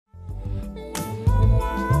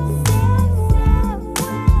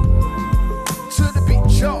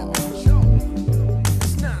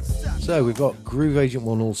So we've got Groove Agent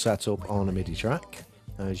 1 all set up on a MIDI track,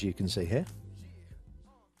 as you can see here.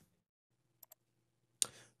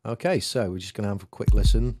 Okay, so we're just going to have a quick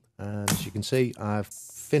listen, and as you can see, I've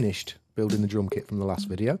finished building the drum kit from the last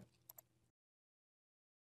video.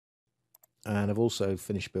 And I've also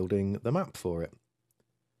finished building the map for it.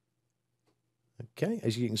 Okay,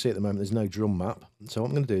 as you can see at the moment, there's no drum map. So what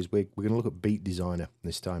I'm going to do is we're going to look at Beat Designer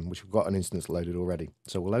this time, which we've got an instance loaded already.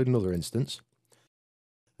 So we'll load another instance.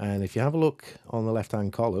 And if you have a look on the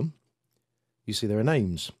left-hand column, you see there are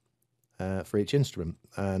names for each instrument.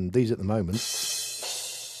 And these at the moment,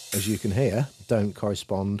 as you can hear, don't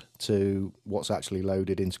correspond to what's actually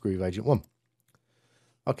loaded into Groove Agent 1.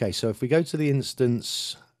 Okay, so if we go to the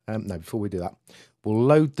instance... no, before we do that, we'll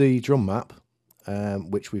load the drum map,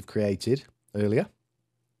 which we've created earlier,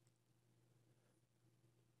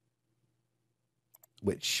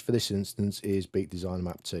 which for this instance is Beat Designer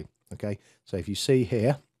Map 2. Okay, so if you see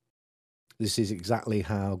here, this is exactly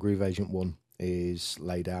how Groove Agent 1 is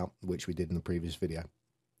laid out, which we did in the previous video.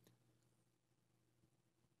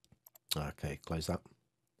 Okay, close that.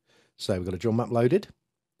 So we've got a drum map loaded,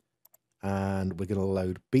 and we're going to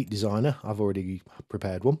load Beat Designer. I've already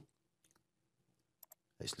prepared one.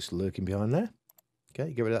 It's just lurking behind there.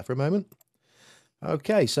 Okay, get rid of that for a moment.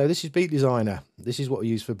 Okay, so this is Beat Designer. This is what we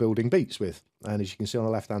use for building beats with. And as you can see on the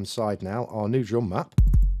left-hand side now, our new drum map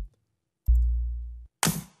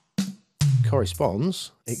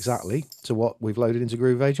corresponds exactly to what we've loaded into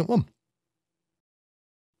Groove Agent 1.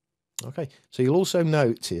 Okay, so you'll also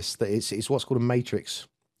notice that it's what's called a matrix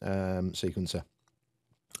sequencer.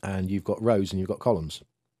 And you've got rows and you've got columns.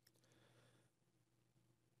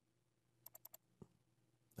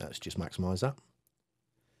 Let's just maximize that.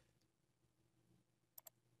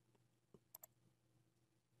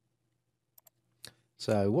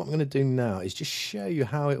 So what I'm going to do now is just show you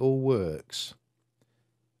how it all works.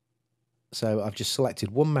 So I've just selected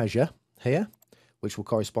one measure here, which will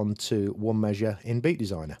correspond to one measure in Beat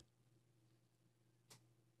Designer.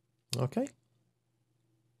 Okay.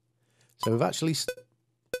 So we've actually...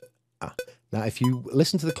 Now, if you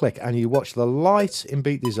listen to the click and you watch the light in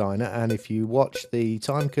Beat Designer, and if you watch the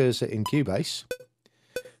time cursor in Cubase,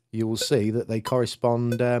 you will see that they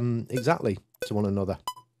correspond exactly to one another.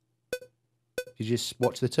 You just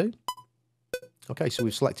watch the two. Okay, so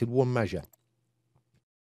we've selected one measure.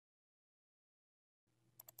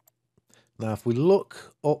 Now, if we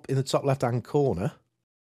look up in the top left-hand corner,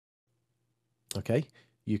 okay,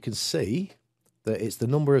 you can see that it's the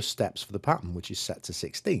number of steps for the pattern, which is set to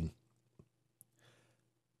 16.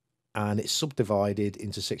 And it's subdivided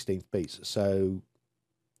into 16th beats. So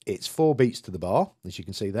it's 4 beats to the bar, as you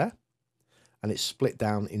can see there. And it's split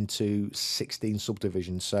down into 16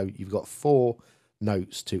 subdivisions. So you've got 4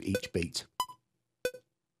 notes to each beat.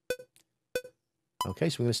 Okay,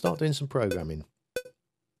 so we're going to start doing some programming.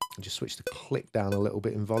 I'll just switch the click down a little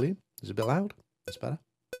bit in volume. It's a bit loud. That's better.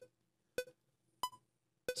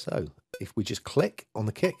 So if we just click on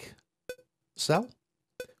the kick cell,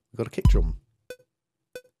 we've got a kick drum.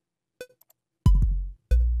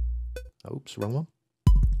 Oops, wrong one.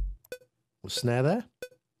 A snare there.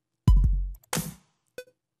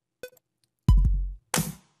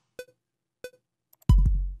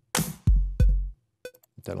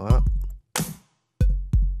 Don't like that.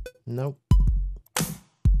 No.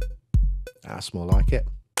 That's more like it.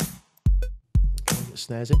 Okay, get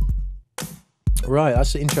snares in. Right,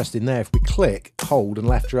 that's interesting there. If we click, hold and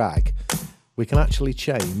left drag, we can actually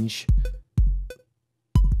change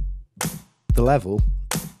the level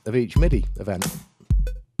of each MIDI event,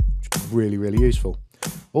 which is really, really useful.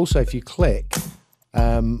 Also, if you click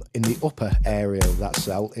in the upper area of that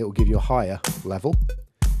cell, it will give you a higher level.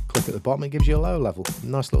 Click at the bottom, it gives you a lower level.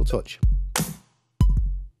 Nice little touch.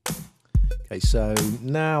 Okay, so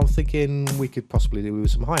now I'm thinking we could possibly do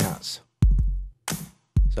with some hi-hats.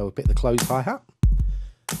 So we'll pick the closed hi-hat,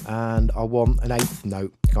 and I want an 8th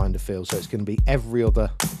note kind of feel, so it's going to be every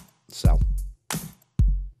other cell.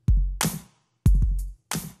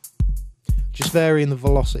 Just varying the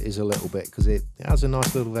velocities a little bit because it has a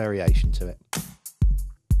nice little variation to it.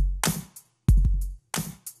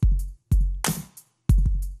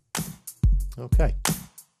 Okay.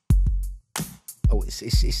 Oh, it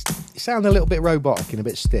sounds a little bit robotic and a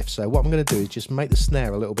bit stiff, so what I'm going to do is just make the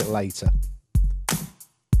snare a little bit later.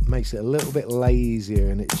 Makes it a little bit lazier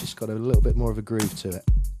and it's just got a little bit more of a groove to it.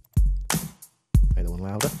 Make that one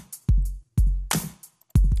louder.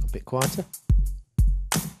 A bit quieter.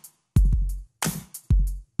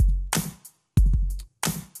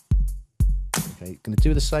 Okay, going to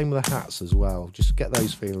do the same with the hats as well. Just get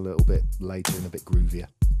those feeling a little bit later and a bit groovier.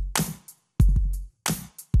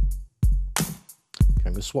 Okay,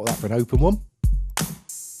 I'm going to swap that for an open one.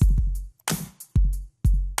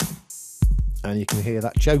 And you can hear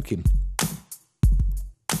that choking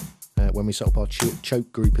when we set up our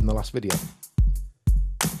choke group in the last video.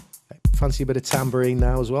 Okay, fancy a bit of tambourine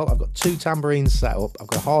now as well. I've got 2 tambourines set up. I've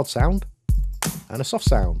got a hard sound and a soft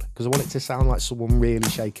sound because I want it to sound like someone really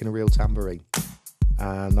shaking a real tambourine.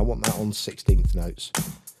 And I want that on 16th notes.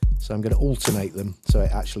 So I'm going to alternate them so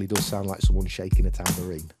it actually does sound like someone shaking a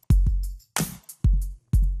tambourine.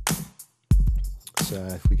 So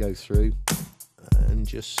if we go through and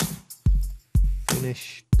just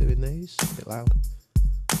finish doing these, a bit loud.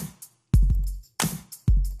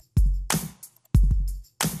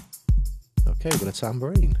 Okay, we've got a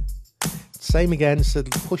tambourine. Same again, so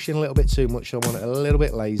pushing a little bit too much, I want it a little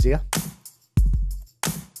bit lazier.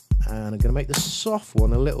 And I'm going to make the soft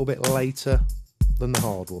one a little bit later than the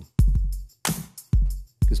hard one,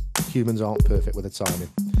 because humans aren't perfect with the timing.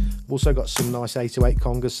 I've also got some nice 808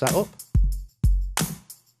 congas set up.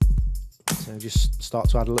 So just start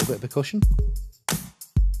to add a little bit of percussion.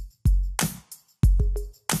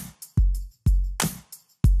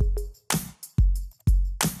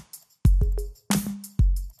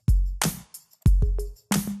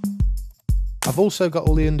 I've also got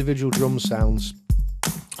all the individual drum sounds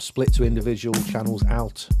split to individual channels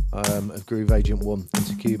out of Groove Agent 1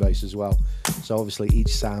 into Cubase as well. So obviously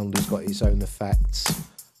each sound has got its own effects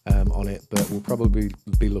on it, but we'll probably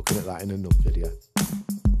be looking at that in another video.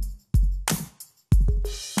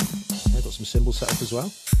 I've got some cymbals set up as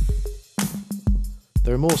well.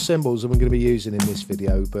 There are more cymbals than we're going to be using in this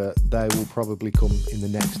video, but they will probably come in the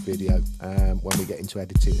next video when we get into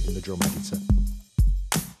editing in the drum editor.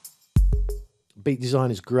 Beat design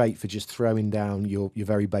is great for just throwing down your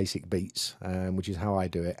very basic beats, which is how I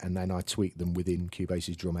do it, and then I tweak them within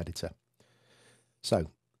Cubase's drum editor. So,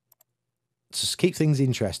 to keep things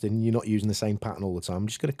interesting, you're not using the same pattern all the time. I'm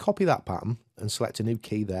just going to copy that pattern and select a new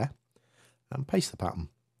key there and paste the pattern.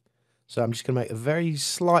 So I'm just going to make a very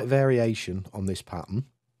slight variation on this pattern,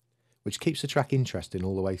 which keeps the track interesting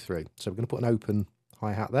all the way through. So we're going to put an open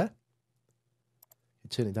hi-hat there.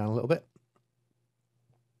 Turn it down a little bit.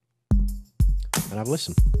 And have a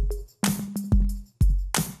listen.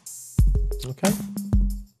 Okay.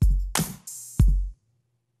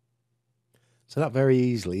 So that very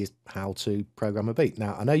easily is how to program a beat.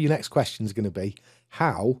 Now, I know your next question is going to be,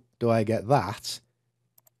 how do I get that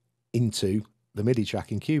into the MIDI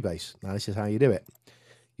track in Cubase? Now, this is how you do it.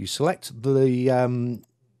 You select the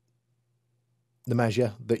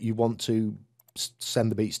measure that you want to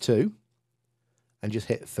send the beats to, and just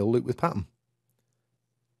hit fill loop with pattern.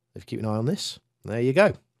 If you keep an eye on this, there you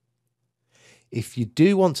go. If you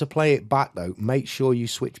do want to play it back though, make sure you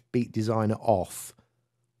switch Beat Designer off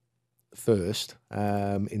first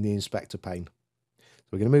in the inspector pane. So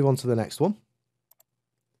we're going to move on to the next one.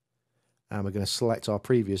 And we're going to select our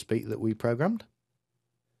previous beat that we programmed.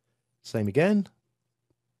 Same again.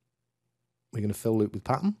 We're going to fill loop with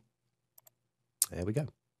pattern. There we go.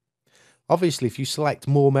 Obviously, if you select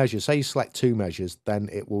more measures, say you select 2 measures, then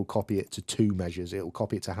it will copy it to 2 measures. It will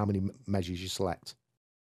copy it to how many measures you select.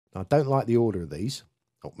 Now, I don't like the order of these.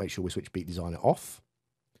 I'll make sure we switch Beat Designer off,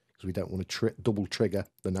 because we don't want to double trigger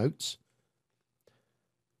the notes.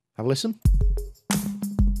 Have a listen.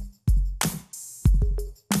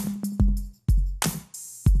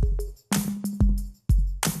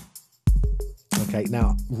 Okay,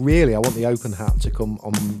 now, really, I want the open hat to come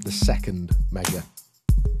on the second measure.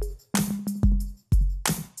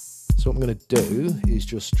 So what I'm going to do is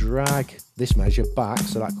just drag this measure back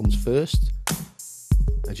so that comes first.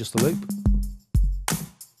 Adjust the loop.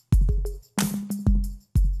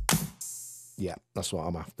 Yeah, that's what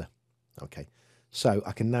I'm after. Okay, so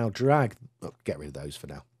I can now drag, get rid of those for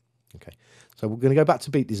now. Okay, so we're going to go back to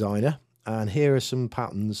Beat Designer, and here are some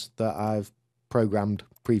patterns that I've programmed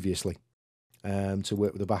previously to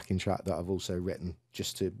work with the backing track that I've also written,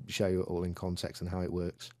 just to show you it all in context and how it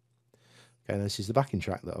works. Okay, and this is the backing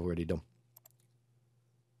track that I've already done.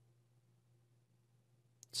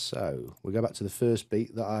 So we'll go back to the first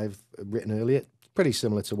beat that I've written earlier. Pretty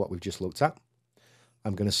similar to what we've just looked at.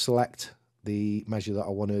 I'm going to select the measure that I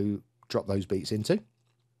want to drop those beats into.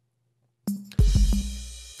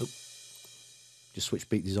 Oh. Just switch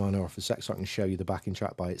Beat Designer off a sec so I can show you the backing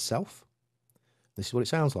track by itself. This is what it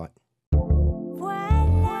sounds like.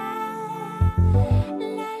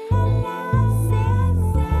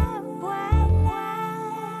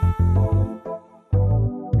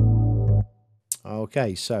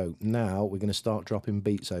 Okay, so now we're going to start dropping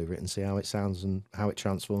beats over it and see how it sounds and how it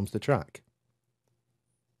transforms the track.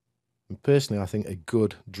 I'm personally, I think a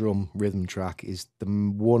good drum rhythm track is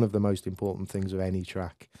one of the most important things of any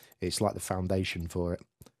track. It's like the foundation for it.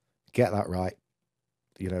 Get that right,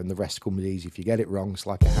 you know, and the rest comes easy. If you get it wrong, it's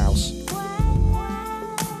like a house.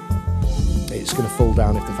 It's going to fall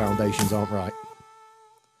down if the foundations aren't right.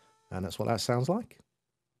 And that's what that sounds like.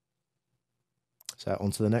 So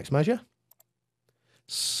on to the next measure.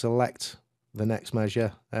 Select the next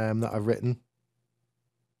measure that I've written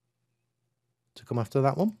to come after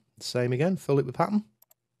that one. Same again, fill it with pattern.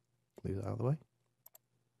 Move that out of the way.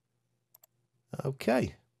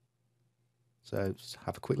 Okay. So just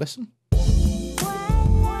have a quick listen.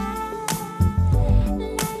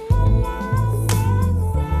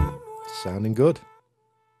 Sounding good.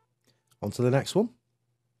 On to the next one.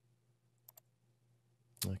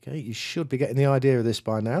 Okay, you should be getting the idea of this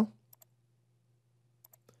by now.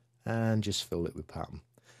 And just fill it with pattern.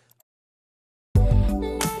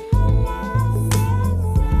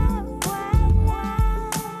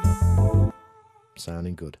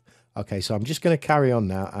 Sounding good. Okay, so I'm just going to carry on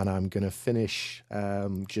now, and I'm going to finish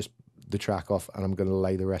just the track off, and I'm going to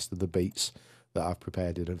lay the rest of the beats that I've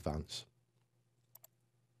prepared in advance.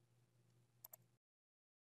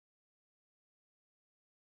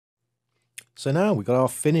 So now we've got our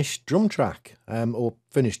finished drum track, or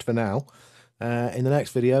finished for now. In the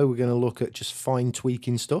next video, we're going to look at just fine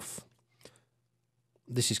tweaking stuff.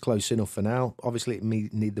 This is close enough for now. Obviously,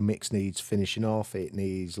 the mix needs finishing off. It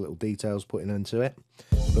needs little details putting into it.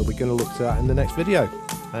 But we're going to look to that in the next video.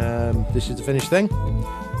 This is the finished thing.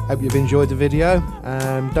 Hope you've enjoyed the video.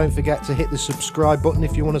 Don't forget to hit the subscribe button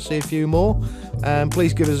if you want to see a few more.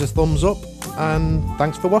 Please give us a thumbs up, and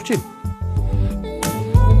thanks for watching.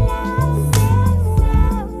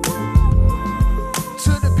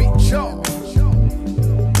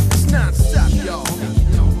 It's non-stop, y'all.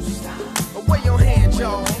 Away your hands,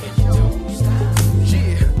 y'all.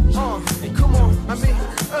 Yeah, come on, I mean.